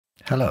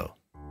Hello.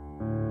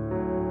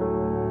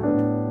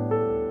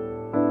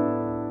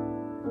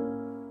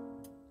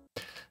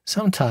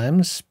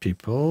 Sometimes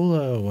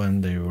people,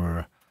 when they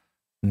were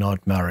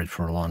not married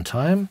for a long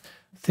time,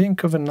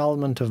 think of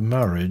annulment of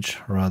marriage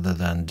rather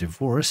than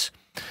divorce,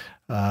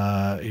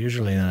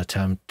 usually in an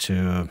attempt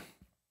to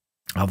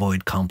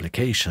avoid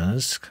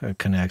complications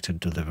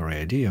connected to the very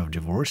idea of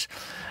divorce.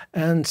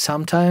 And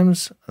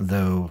sometimes,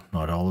 though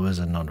not always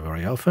and not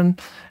very often,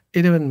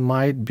 it even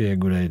might be a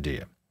good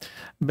idea.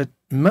 But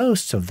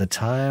most of the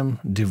time,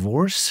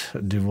 divorce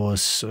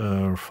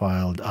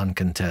filed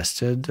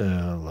uncontested,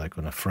 like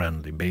on a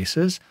friendly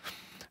basis,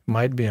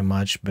 might be a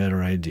much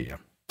better idea.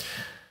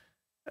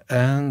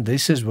 And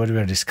this is what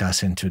we're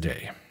discussing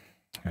today.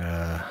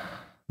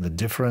 The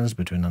difference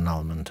between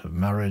annulment of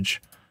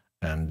marriage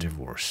and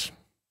divorce.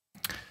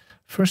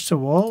 First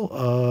of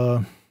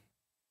all,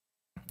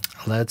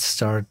 let's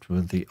start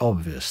with the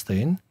obvious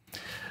thing.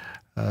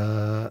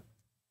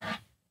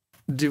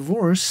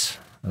 Divorce,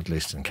 at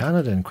least in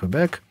Canada and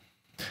Quebec,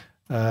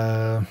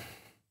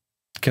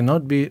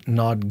 cannot be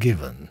not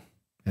given,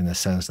 in the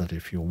sense that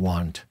if you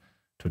want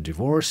to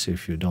divorce,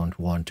 if you don't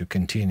want to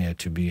continue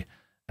to be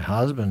a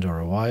husband or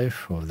a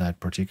wife of that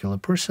particular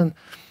person,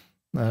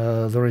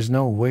 there is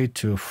no way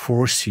to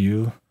force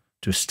you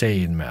to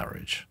stay in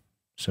marriage.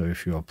 So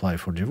if you apply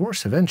for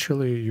divorce,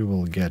 eventually you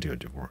will get your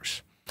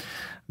divorce.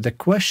 The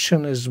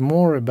question is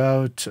more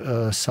about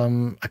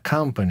some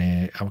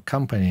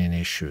accompanying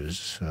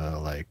issues,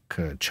 like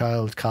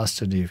child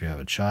custody, if you have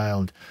a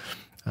child,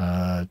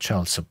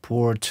 child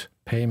support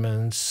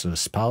payments,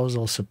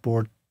 spousal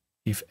support,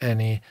 if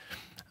any,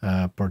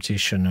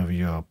 partition of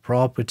your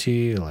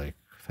property, like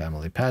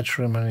family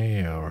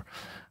patrimony or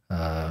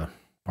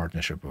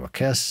partnership of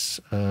guests,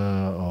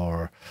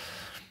 or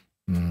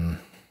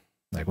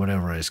like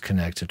whatever is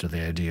connected to the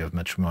idea of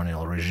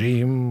matrimonial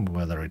regime,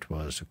 whether it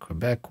was a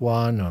Quebec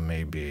one, or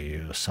maybe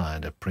you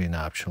signed a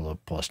prenuptial or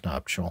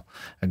postnuptial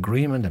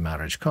agreement, a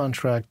marriage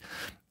contract,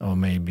 or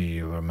maybe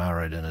you were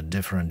married in a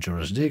different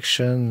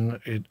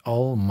jurisdiction. It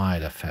all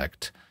might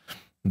affect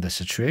the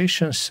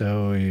situation.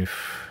 So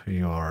if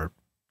you're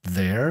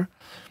there,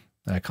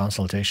 a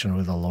consultation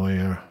with a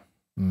lawyer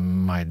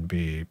might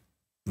be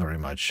very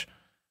much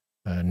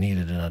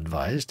needed and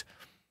advised.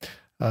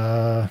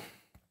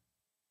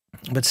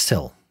 But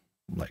still,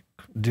 like,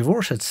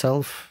 divorce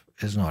itself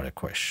is not a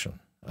question.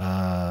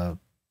 The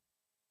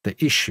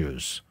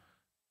issues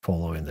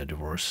following the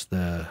divorce,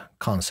 the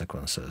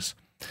consequences,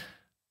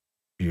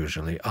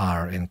 usually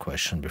are in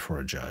question before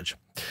a judge.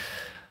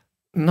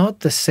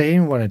 Not the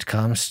same when it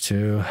comes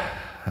to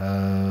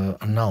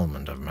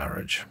annulment of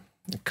marriage,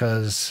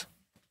 because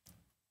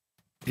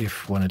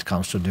when it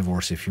comes to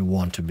divorce, if you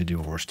want to be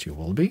divorced, you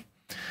will be.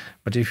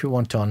 But if you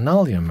want to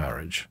annul your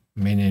marriage,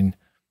 meaning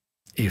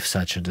if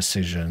such a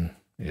decision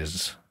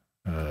is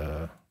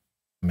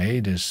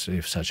made,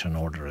 if such an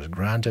order is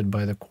granted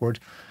by the court,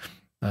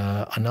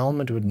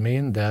 annulment would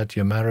mean that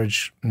your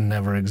marriage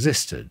never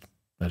existed,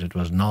 that it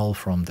was null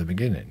from the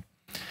beginning,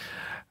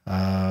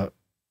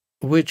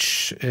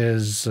 which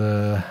is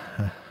an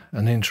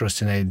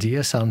interesting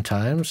idea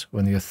sometimes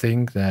when you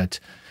think that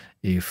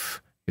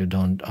if you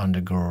don't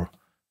undergo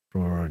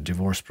through a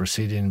divorce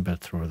proceeding but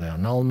through the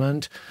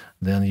annulment,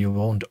 then you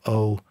won't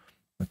owe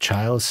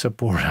child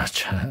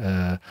support,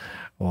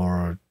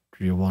 or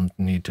you won't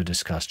need to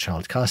discuss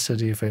child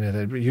custody, if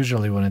anything.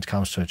 Usually when it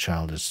comes to a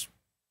child, it's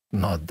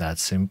not that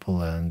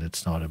simple, and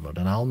it's not about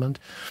annulment.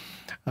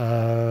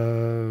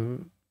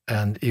 And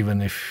even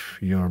if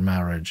your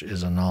marriage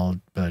is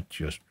annulled,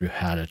 but you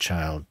had a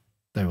child,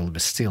 there will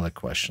be still a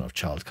question of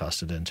child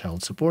custody and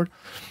child support.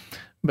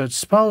 But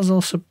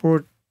spousal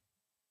support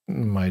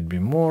might be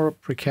more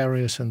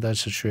precarious in that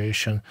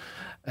situation,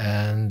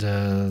 and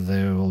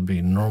there will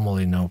be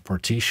normally no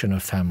partition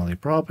of family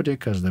property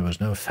because there was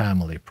no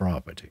family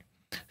property.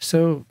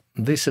 So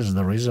this is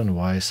the reason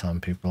why some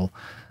people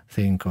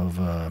think of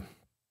an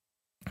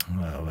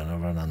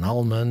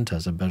annulment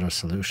as a better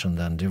solution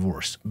than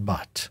divorce.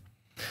 But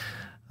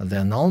the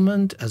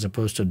annulment, as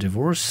opposed to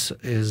divorce,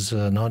 is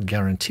not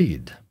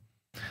guaranteed,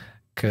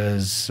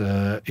 because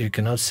you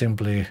cannot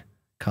simply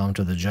come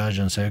to the judge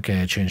and say,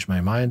 okay, I changed my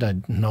mind, I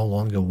no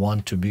longer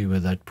want to be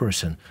with that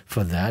person.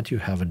 For that, you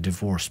have a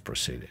divorce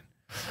proceeding.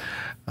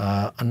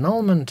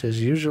 Annulment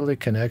is usually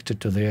connected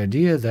to the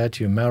idea that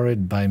you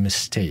married by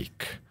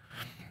mistake,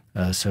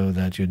 so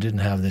that you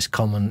didn't have this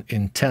common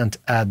intent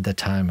at the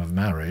time of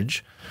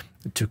marriage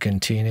to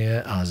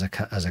continue as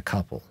a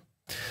couple.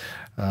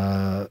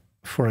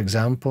 For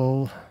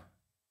example,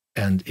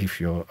 and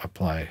if you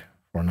apply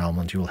for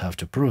annulment, you will have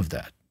to prove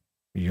that.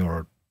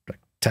 Your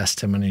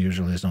testimony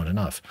usually is not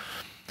enough.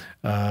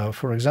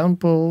 For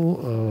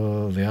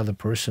example, the other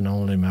person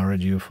only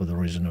married you for the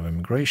reason of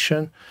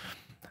immigration,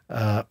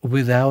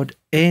 without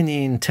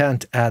any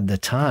intent at the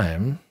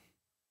time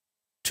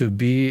to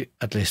be,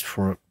 at least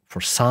for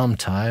some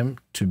time,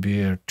 to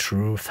be a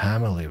true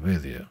family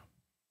with you.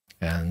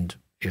 And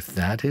if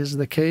that is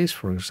the case,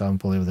 for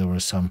example, if there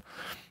was some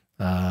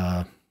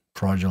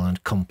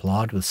fraudulent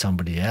complot with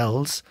somebody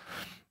else,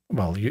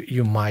 well,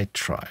 you might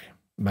try.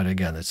 but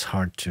again, it's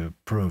hard to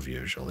prove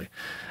usually.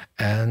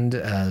 And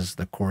as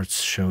the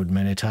courts showed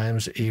many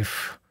times,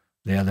 if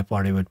the other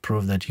party would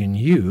prove that you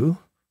knew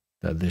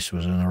that this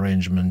was an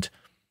arrangement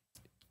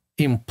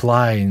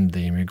implying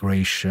the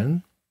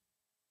immigration,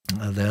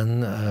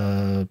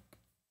 then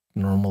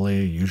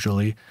normally,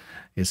 usually,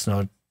 it's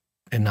not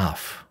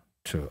enough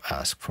to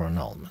ask for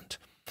annulment.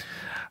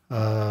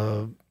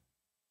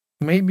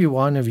 Maybe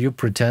one of you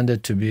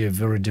pretended to be a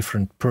very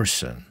different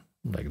person,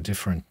 like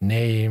different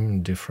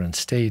name, different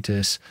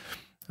status,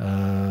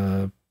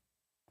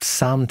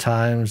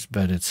 sometimes,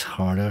 but it's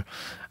harder,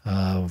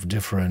 of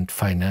different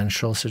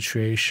financial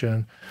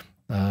situation.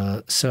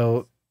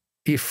 So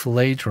if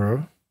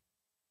later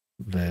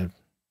the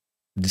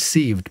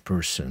deceived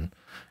person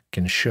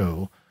can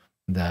show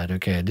that,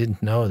 okay, I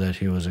didn't know that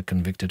he was a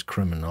convicted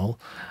criminal,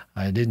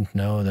 I didn't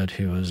know that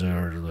he was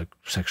a like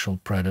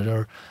sexual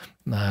predator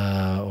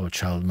or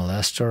child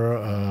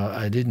molester,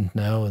 I didn't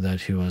know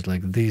that he was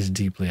like this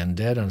deeply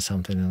undead and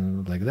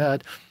something like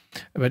that,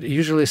 but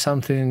usually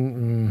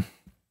something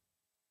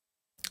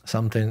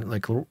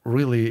like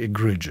really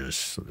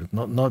egregious,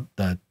 not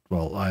that,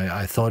 well,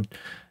 I thought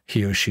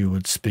he or she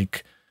would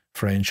speak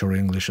French or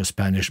English or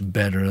Spanish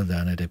better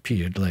than it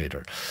appeared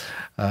later.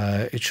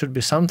 It should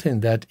be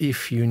something that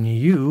if you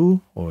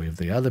knew, or if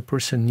the other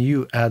person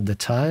knew at the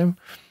time,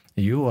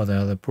 you or the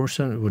other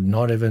person would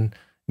not even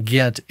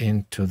get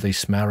into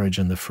this marriage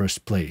in the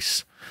first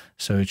place.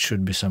 So it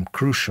should be some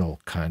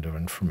crucial kind of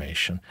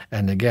information.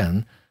 And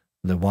again,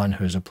 the one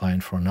who is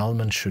applying for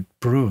annulment should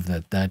prove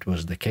that that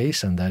was the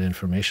case and that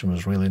information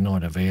was really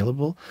not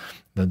available,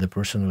 that the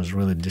person was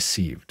really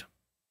deceived.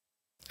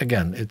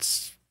 Again,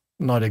 it's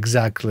not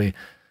exactly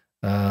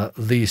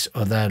this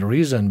or that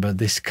reason, but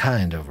this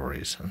kind of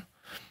reason.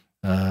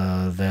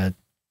 That,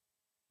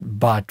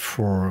 but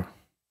for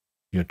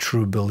your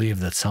true belief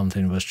that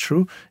something was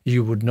true,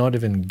 you would not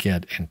even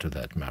get into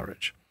that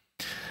marriage.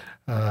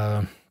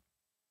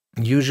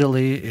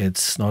 Usually,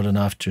 it's not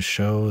enough to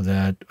show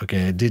that,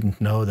 okay, I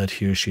didn't know that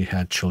he or she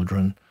had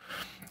children,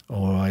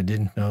 or I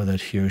didn't know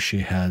that he or she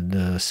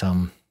had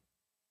some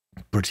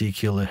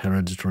particular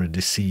hereditary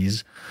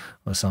disease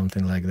or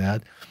something like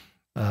that.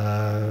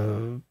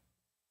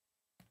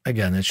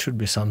 Again, it should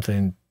be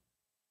something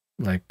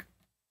like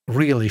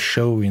really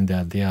showing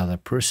that the other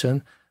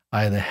person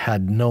either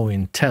had no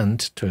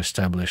intent to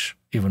establish,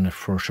 even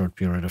for a short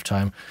period of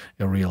time,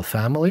 a real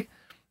family,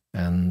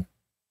 and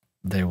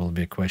there will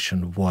be a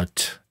question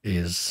what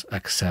is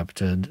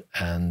accepted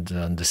and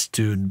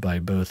understood by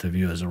both of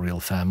you as a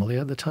real family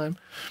at the time,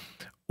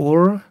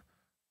 or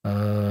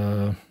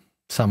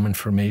some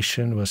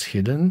information was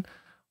hidden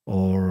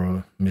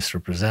or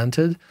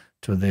misrepresented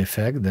to the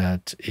effect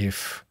that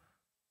if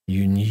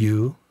you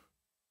knew,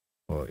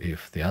 or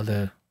if the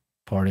other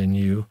party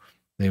knew,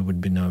 there would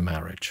be no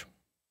marriage.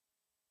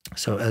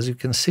 So as you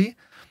can see,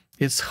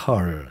 it's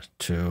harder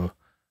to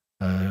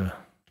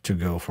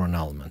go for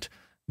annulment,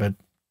 but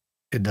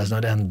it does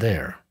not end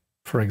there.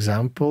 For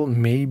example,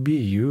 maybe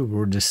you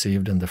were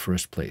deceived in the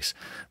first place,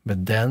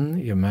 but then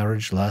your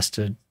marriage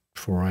lasted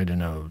for, I don't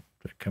know,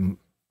 like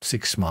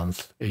 6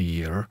 months, a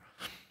year.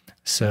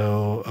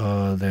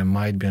 So there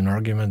might be an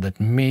argument that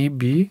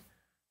maybe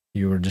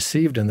you were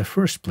deceived in the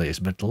first place,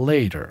 but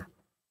later,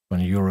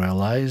 when you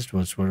realized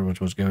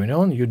what was going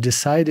on, you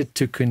decided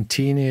to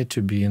continue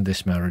to be in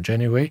this marriage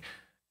anyway,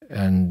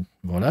 and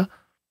voila,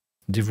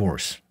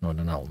 divorce, not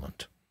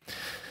annulment.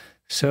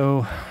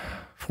 So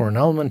for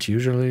annulment,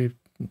 usually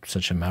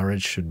such a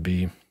marriage should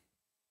be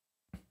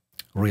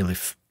really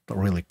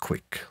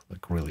quick,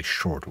 like really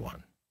short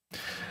one.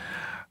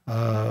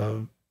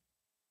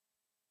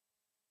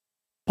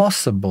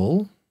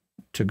 Possible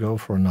to go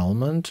for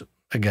annulment.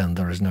 Again,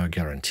 there is no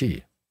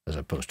guarantee as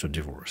opposed to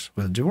divorce.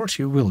 With divorce,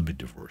 you will be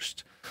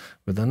divorced.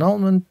 With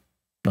annulment,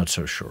 not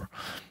so sure.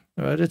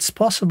 But it's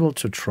possible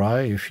to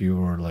try if you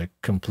were like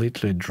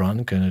completely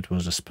drunk and it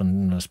was a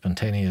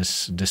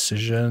spontaneous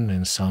decision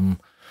in some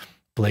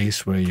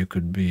place where you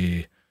could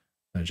be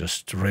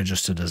just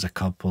registered as a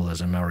couple,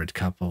 as a married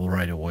couple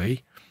right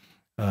away.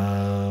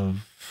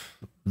 Then,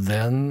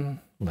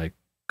 like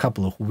a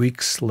couple of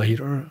weeks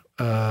later,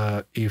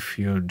 if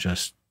you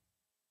just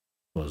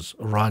was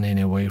running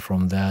away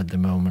from that the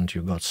moment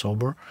you got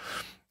sober,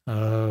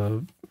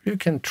 you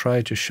can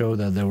try to show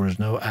that there was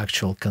no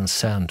actual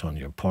consent on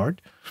your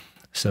part.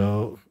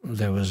 So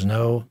there was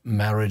no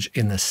marriage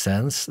in the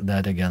sense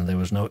that, again, there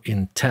was no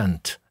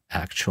intent,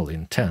 actual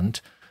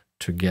intent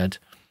to get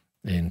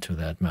into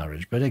that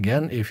marriage. But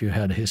again, if you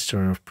had a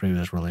history of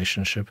previous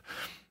relationship,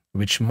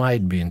 which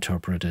might be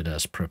interpreted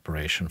as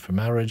preparation for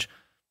marriage,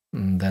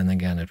 then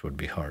again, it would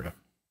be harder.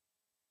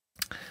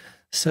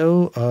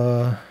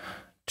 So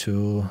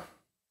to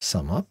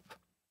sum up,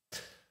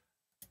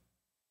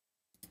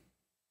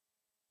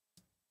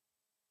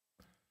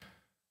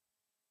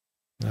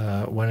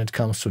 when it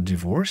comes to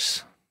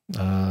divorce,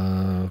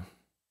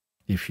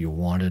 if you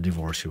want a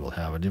divorce, you will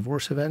have a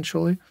divorce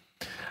eventually.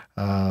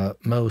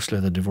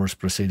 Mostly the divorce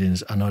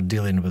proceedings are not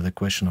dealing with the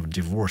question of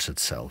divorce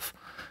itself,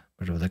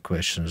 but with the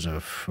questions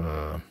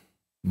of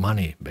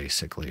money,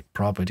 basically,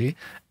 property,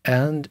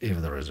 and if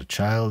there is a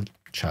child,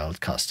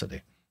 child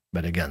custody.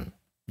 But again,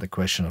 the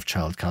question of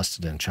child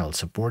custody and child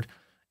support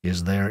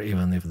is there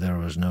even if there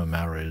was no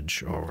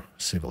marriage or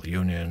civil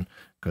union,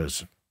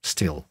 because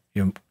still,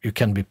 you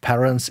can be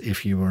parents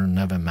if you were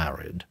never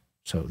married.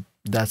 So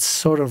that's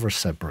sort of a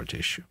separate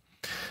issue.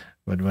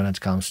 But when it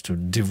comes to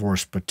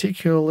divorce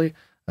particularly,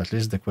 at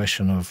least the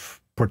question of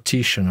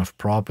partition of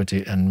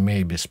property and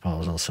maybe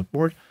spousal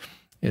support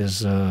is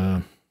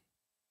the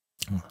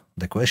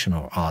question,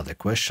 or are the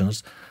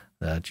questions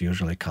that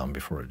usually come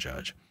before a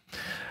judge.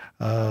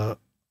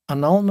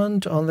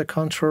 Annulment, on the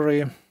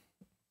contrary,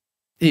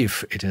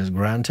 if it is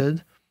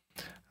granted,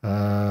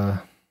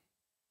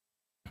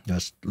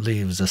 just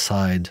leaves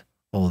aside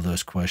all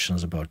those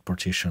questions about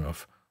partition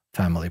of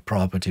family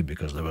property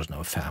because there was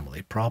no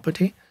family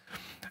property.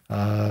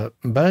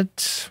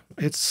 But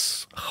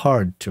it's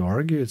hard to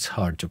argue, it's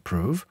hard to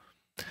prove,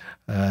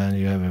 and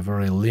you have a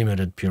very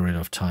limited period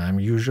of time,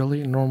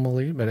 usually,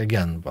 normally. But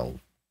again, well,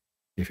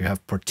 if you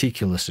have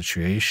particular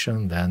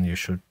situation, then you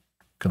should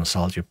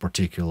consult your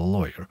particular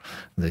lawyer.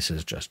 This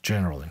is just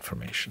general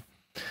information.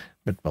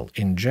 But, well,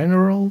 in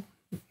general,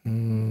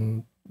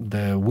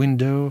 the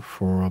window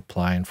for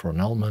applying for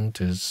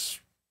annulment is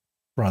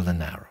rather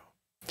narrow.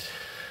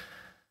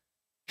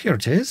 Here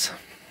it is.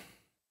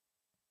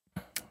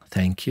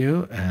 Thank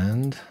you,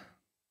 and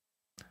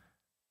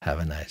have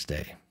a nice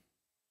day.